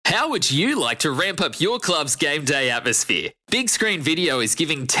How would you like to ramp up your club's game day atmosphere? Big Screen Video is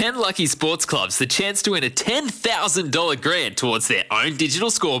giving 10 lucky sports clubs the chance to win a $10,000 grant towards their own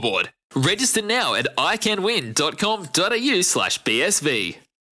digital scoreboard. Register now at iCanWin.com.au/BSV.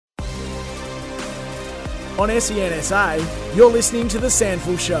 On SENSA, you're listening to The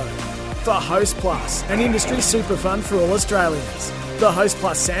SANFL Show. For Host Plus, an industry super fund for all Australians. The Host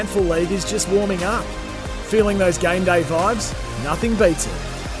Plus SANFL League is just warming up. Feeling those game day vibes? Nothing beats it.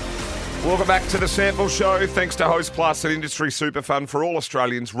 Welcome back to the SANFL Show. Thanks to Host Plus, an industry super fund for all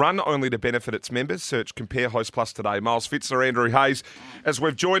Australians, run only to benefit its members. Search Compare Host Plus today. Miles Fitzner, Andrew Hayes, as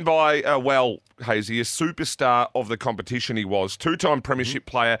we've joined by, Hazy, a superstar of the competition he was. Two-time premiership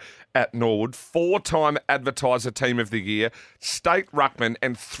player at Norwood, four-time advertiser team of the year, state ruckman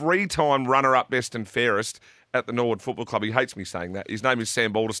and three-time runner-up best and fairest at the Norwood Football Club. He hates me saying that. His name is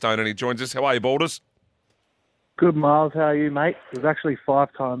Sam BAULDERSTONE and he joins us. How are you, Balders? Good, Miles. How are you, mate? It was actually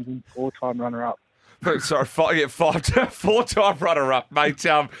 5 times and 4-time runner-up. Sorry, four-time runner-up, mate.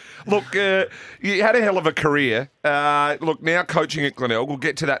 Look, you had a hell of a career. Look, now coaching at Glenelg, we'll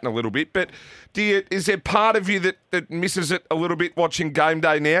get to that in a little bit, but is there part of you that misses it a little bit watching game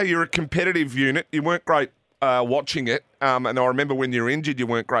day now? You're a competitive unit. You weren't great watching it, and I remember when you were injured, you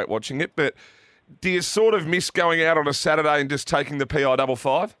weren't great watching it, but do you sort of miss going out on a Saturday and just taking the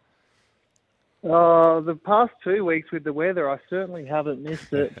PI55? The past 2 weeks with the weather, I certainly haven't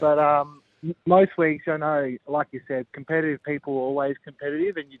missed it. But most weeks, I know, like you said, competitive people are always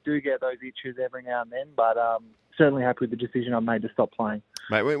competitive, and you do get those itches every now and then. But certainly happy with the decision I made to stop playing.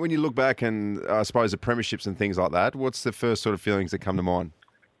 Mate, when you look back and I suppose the premierships and things like that, what's the first sort of feelings that come to mind?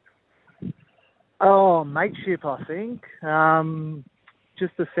 Oh, mateship, I think.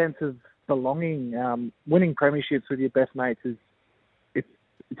 Just a sense of belonging. Winning premierships with your best mates is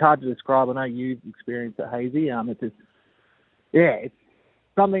it's hard to describe. I know you've experienced it, Hazy. It's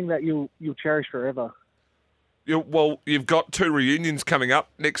something that you'll cherish forever. Well, you've got 2 reunions coming up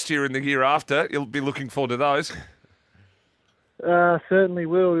next year and the year after. You'll be looking forward to those. Certainly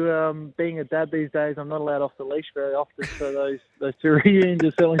will. Being a dad these days, I'm not allowed off the leash very often, so those 2 reunions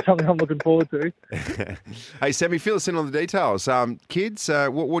are certainly something I'm looking forward to. Hey, Sammy, fill us in on the details. Kids,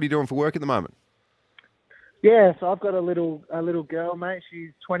 what are you doing for work at the moment? Yeah, so I've got a little girl, mate. She's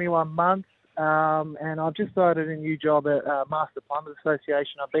 21 months, and I've just started a new job at Master Plumbers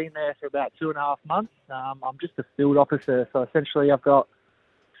Association. I've been there for about 2.5 months. I'm just a field officer, so essentially I've got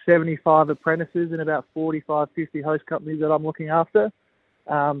 75 apprentices and about 45, 50 host companies that I'm looking after.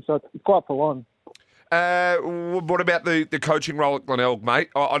 So it's quite full on. What about the coaching role at Glenelg, mate?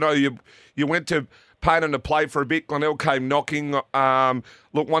 I know you went to Payton to play for a bit. Glenelg came knocking. Look,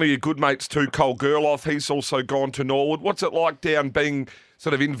 one of your good mates too, Cole Gerloff, he's also gone to Norwood. What's it like down being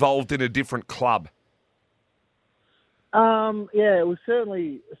sort of involved in a different club? Yeah, it was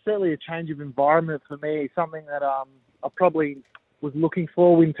certainly a change of environment for me, something that I probably was looking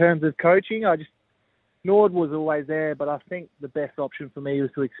for in terms of coaching. Norwood was always there, but I think the best option for me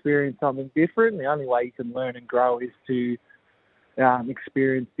was to experience something different. The only way you can learn and grow is to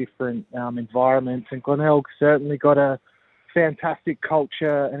experience different environments. And Glenelg certainly got a fantastic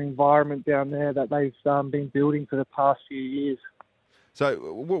culture and environment down there that they've been building for the past few years. So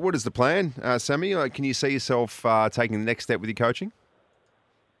what is the plan, Sammy? Can you see yourself taking the next step with your coaching?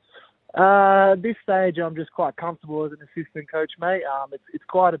 At this stage, I'm just quite comfortable as an assistant coach, mate. It's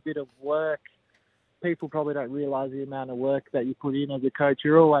quite a bit of work. People probably don't realise the amount of work that you put in as a coach.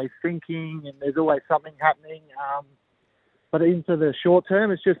 You're always thinking and there's always something happening. But into the short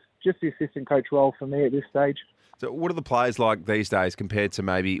term, it's just the assistant coach role for me at this stage. So what are the players like these days compared to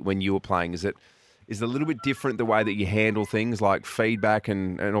maybe when you were playing? Is it a little bit different the way that you handle things like feedback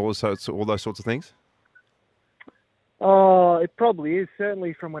and all those sorts of things? Oh, it probably is.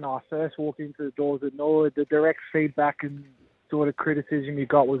 Certainly from when I first walked into the doors at Norwood, the direct feedback and sort of criticism you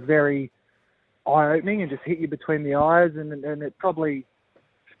got was very eye-opening and just hit you between the eyes, and it probably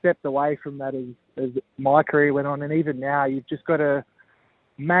stepped away from that as my career went on. And even now, you've just got to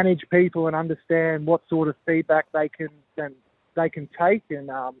manage people and understand what sort of feedback they can take and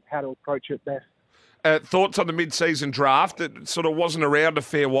how to approach it best. Thoughts on the mid-season draft? It sort of wasn't around a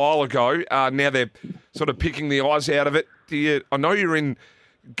fair while ago. Now they're sort of picking the eyes out of it. I know you're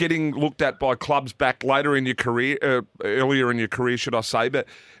getting looked at by clubs back later in your career, earlier in your career, should I say. But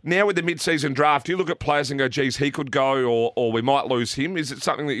now with the mid-season draft, you look at players and go, geez, he could go or we might lose him. Is it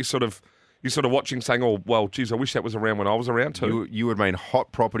something that you're sort of watching saying, oh, well, geez, I wish that was around when I was around too? You would mean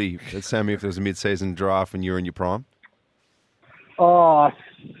hot property, Sammy, if there was a mid-season draft when you were in your prime? Oh,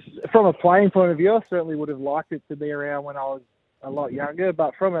 from a playing point of view, I certainly would have liked it to be around when I was a lot younger.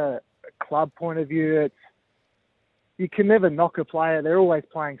 But from a club point of view, you can never knock a player. They're always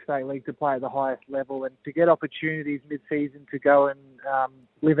playing state league to play at the highest level, and to get opportunities mid-season to go and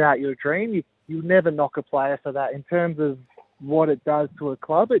live out your dream, you never knock a player for that. In terms of what it does to a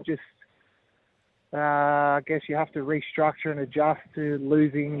club, it just, I guess you have to restructure and adjust to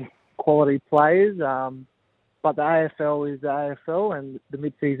losing quality players. But the AFL is the AFL, and the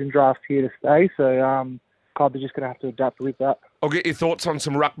mid-season draft's here to stay, so clubs are just going to have to adapt with that. I'll get your thoughts on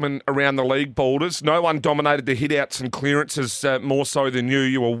some ruckmen around the league, Boulders. No one dominated the hit-outs and clearances more so than you.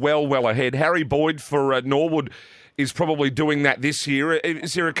 You were well ahead. Harry Boyd for Norwood is probably doing that this year.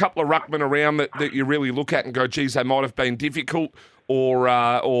 Is there a couple of ruckmen around that you really look at and go, geez, they might have been difficult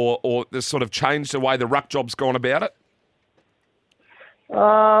or this sort of changed the way the ruck job's gone about it?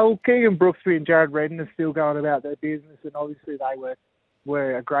 Well, Keegan Brooksby and Jared Redden are still going about their business, and obviously they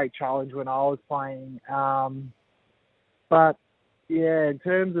were a great challenge when I was playing. But, yeah, in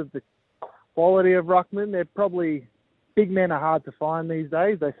terms of the quality of ruckmen, they're probably... Big men are hard to find these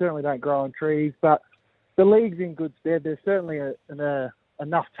days. They certainly don't grow on trees, but the league's in good stead. There's certainly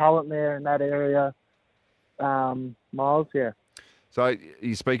enough talent there in that area. Miles, yeah. So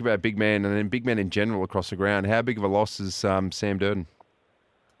you speak about big men and then big men in general across the ground. How big of a loss is Sam Durden?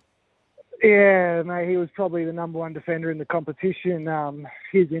 Yeah, mate, he was probably the number one defender in the competition.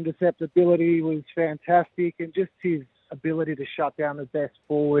 His interceptability was fantastic, and just his ability to shut down the best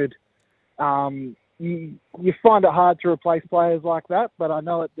forward. You find it hard to replace players like that, but I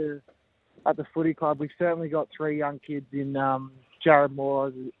know at the footy club we've certainly got three young kids in Jared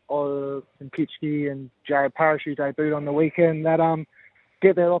Moore and Kitschke and Jared Parrish, who debuted on the weekend, that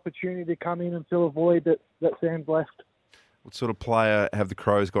get that opportunity to come in and fill a void that Sam's left. What sort of player have the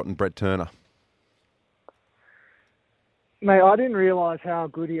Crows got in Brett Turner? Mate, I didn't realise how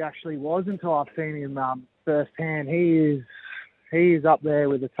good he actually was until I've seen him firsthand. He is up there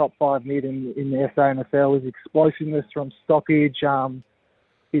with the top 5 mid in the SANFL. His explosiveness from stoppage,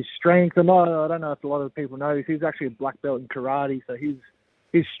 his strength. I don't know if a lot of people know this. He's actually a black belt in karate, so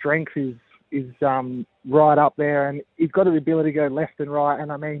his strength is right up there, and he's got the ability to go left and right.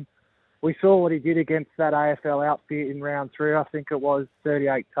 And I mean, we saw what he did against that AFL outfit in round 3. I think it was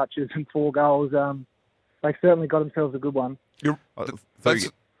 38 touches and 4 goals. They certainly got themselves a good one.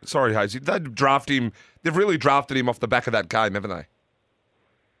 Sorry, Hazy. They've really drafted him off the back of that game, haven't they?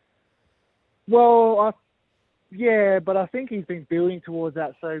 Well, yeah, but I think he's been building towards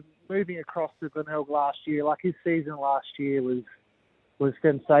that. So moving across to Glenelg last year, like his season last year was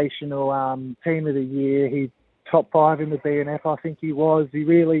sensational. Team of the year. He top 5 in the BNF, I think he was. He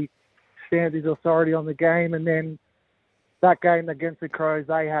really stamped his authority on the game. And then that game against the Crows,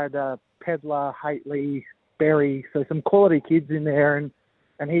 they had Pedler, Haitley, Berry, so some quality kids in there,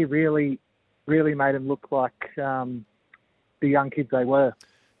 and he really made them look like the young kids they were.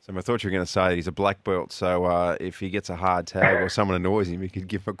 So I thought you were going to say he's a black belt, so if he gets a hard tag or someone annoys him, he could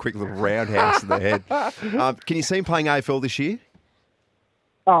give him a quick little roundhouse in the head. Can you see him playing AFL this year?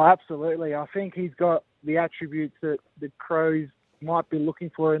 Oh, absolutely. I think he's got the attributes that the Crows might be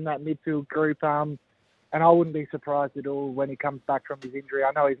looking for in that midfield group, and I wouldn't be surprised at all when he comes back from his injury.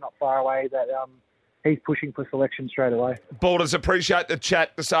 I know he's not far away, that he's pushing for selection straight away. Boulders, appreciate the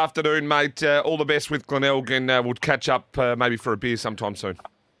chat this afternoon, mate. All the best with Glenelg, and we'll catch up maybe for a beer sometime soon.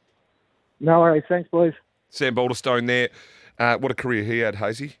 No worries. Thanks, boys. Sam Boulderstone there. What a career he had,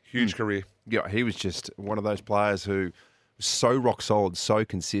 Hazy. Huge career. Yeah, he was just one of those players who was so rock solid, so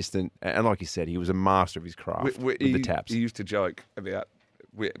consistent, and like you said, he was a master of his craft with the taps. He used to joke about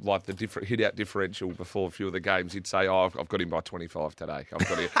like the hit-out differential before a few of the games. He'd say, I've got him by 25 today. I've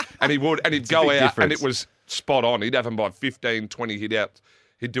got him. And he would, and he'd go out, difference. And it was spot on. He'd have him by 15, 20 hit-outs.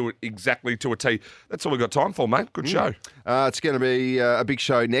 He'd do it exactly to a T. That's all we've got time for, mate. Good show. It's going to be a big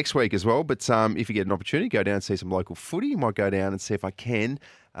show next week as well. But if you get an opportunity, go down and see some local footy. You might go down and see if I can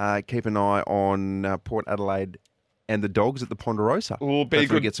keep an eye on Port Adelaide and the Dogs at the Ponderosa.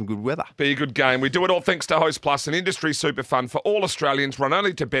 Hopefully get some good weather. Be a good game. We do it all thanks to Host Plus, an industry super fund for all Australians, run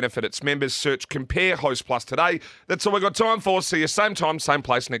only to benefit its members. Search Compare Host Plus today. That's all we've got time for. See you same time, same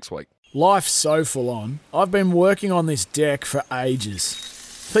place next week. Life's so full on. I've been working on this deck for ages.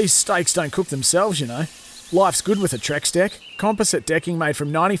 These steaks don't cook themselves, you know. Life's good with a Trex deck. Composite decking made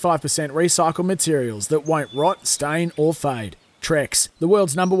from 95% recycled materials that won't rot, stain or fade. Trex, the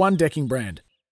world's #1 decking brand.